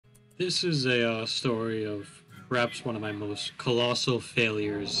This is a story of perhaps one of my most colossal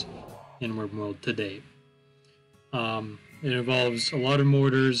failures in Rimworld to date. It involves a lot of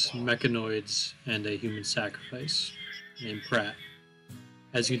mortars, mechanoids, and a human sacrifice named Pratt.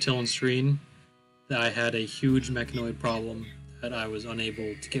 As you can tell on screen, I had a huge mechanoid problem that I was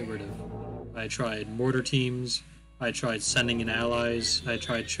unable to get rid of. I tried mortar teams, I tried sending in allies, I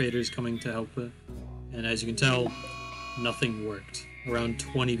tried traders coming to help it, and as you can tell, nothing worked. Around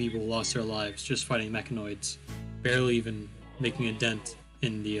 20 people lost their lives just fighting mechanoids, barely even making a dent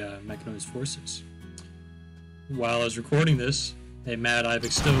in the mechanoids' forces. While I was recording this, a mad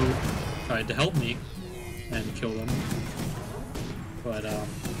Ibex Stowe tried to help me and kill them, but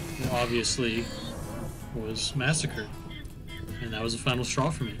obviously was massacred, and that was the final straw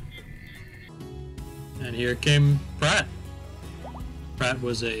for me. And here came Pratt. Pratt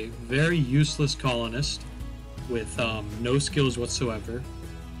was a very useless colonist with no skills whatsoever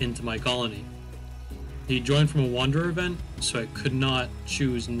into my colony. He joined from a Wanderer event, so I could not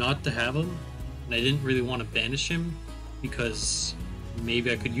choose not to have him, and I didn't really want to banish him because maybe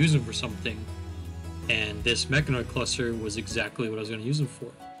I could use him for something, and this mechanoid cluster was exactly what I was going to use him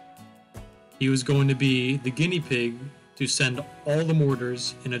for. He was going to be the guinea pig to send all the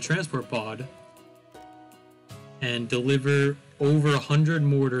mortars in a transport pod and deliver over 100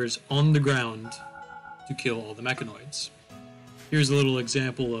 mortars on the ground to kill all the mechanoids. Here's a little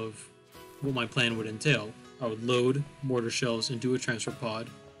example of what my plan would entail. I would load mortar shells into a transfer pod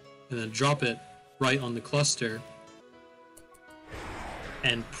and then drop it right on the cluster,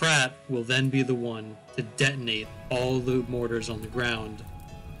 and Pratt will then be the one to detonate all the mortars on the ground,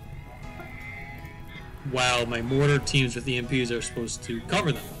 while my mortar teams with EMPs are supposed to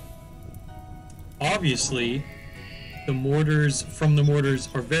cover them. Obviously, the mortars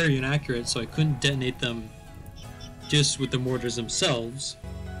are very inaccurate, so I couldn't detonate them just with the mortars themselves.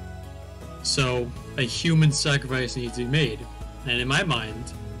 So a human sacrifice needs to be made. And in my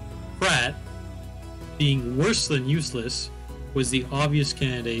mind, Pratt, being worse than useless, was the obvious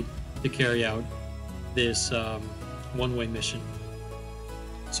candidate to carry out this one-way mission.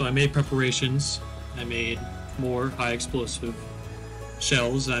 So I made preparations. I made more high explosive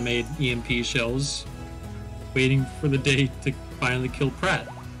shells. I made EMP shells, waiting for the day to finally kill Pratt.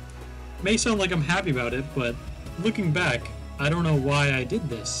 It may sound like I'm happy about it, but looking back, I don't know why I did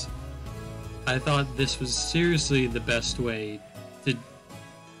this. I thought this was seriously the best way to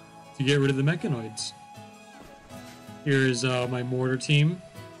get rid of the mechanoids. Here's my mortar team.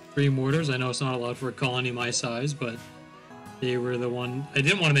 3 mortars. I know it's not a lot for a colony my size, but they were the one. I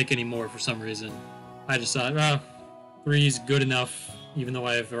didn't want to make any more for some reason. I just thought, 3 is good enough, even though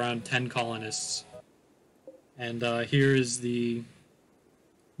I have around 10 colonists. And here is the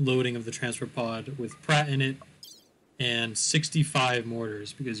loading of the transfer pod with Pratt in it and 65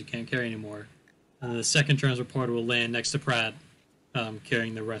 mortars, because you can't carry any more. And the second transfer pod will land next to Pratt,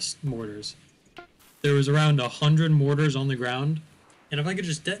 carrying the rest mortars. There was around 100 mortars on the ground, and if I could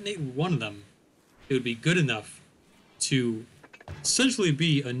just detonate one of them, it would be good enough to essentially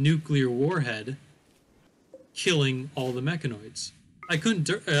be a nuclear warhead killing all the mechanoids. I couldn't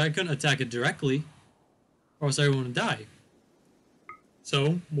attack it directly, or else everyone would die.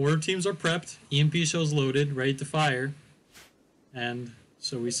 So, mortar teams are prepped, EMP shells loaded, ready to fire, and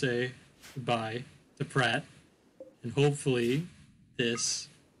so we say goodbye to Pratt, and hopefully this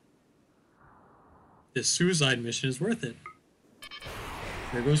suicide mission is worth it.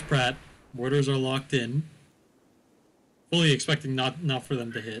 There goes Pratt. Mortars are locked in, fully expecting not for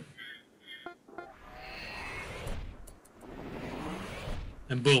them to hit.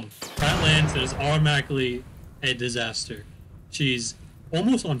 And boom, Pratt lands and is automatically a disaster. She's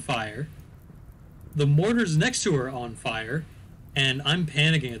almost on fire. The mortars next to her are on fire, and I'm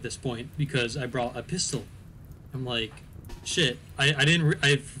panicking at this point because I brought a pistol. I'm like, shit. I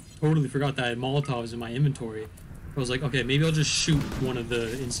totally forgot that I had Molotovs in my inventory. I was like, okay, maybe I'll just shoot one of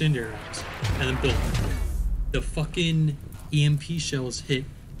the incendiary rounds, and then boom, the fucking EMP shells hit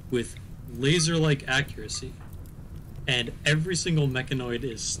with laser-like accuracy, and every single mechanoid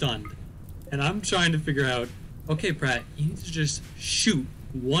is stunned. And I'm trying to figure out, okay, Pratt, you need to just shoot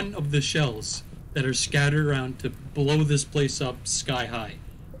one of the shells that are scattered around to blow this place up sky high.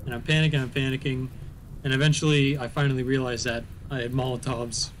 And I'm panicking, and eventually I finally realized that I had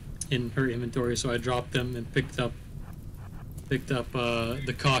Molotovs in her inventory, so I dropped them and picked up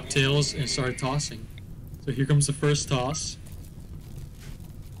the cocktails and started tossing. So here comes the first toss.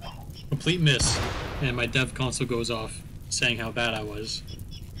 Complete miss, and my dev console goes off saying how bad I was.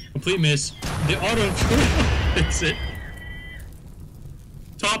 Complete miss. The auto hits it.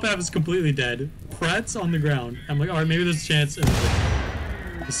 Top half is completely dead. Pratt's on the ground. I'm like, alright, maybe there's a chance. And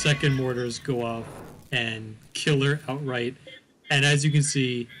the second mortars go off and kill her outright. And as you can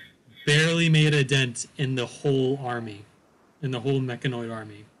see, barely made a dent in the whole army, in the whole mechanoid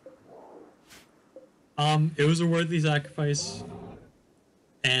army. It was a worthy sacrifice,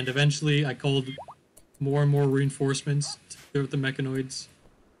 and eventually I called more and more reinforcements to clear out the mechanoids.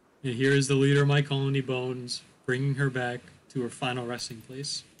 And here is the leader of my colony, Bones, bringing her back to her final resting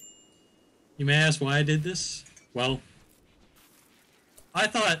place. You may ask why I did this? Well, I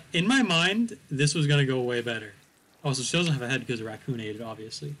thought, in my mind, this was going to go way better. Also, she doesn't have a head because the raccoon ate it,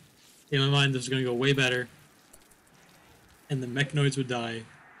 obviously. In my mind, this was going to go way better, and the mechanoids would die.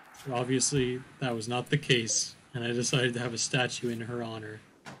 But obviously, that was not the case, and I decided to have a statue in her honor,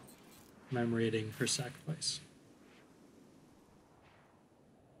 commemorating her sacrifice.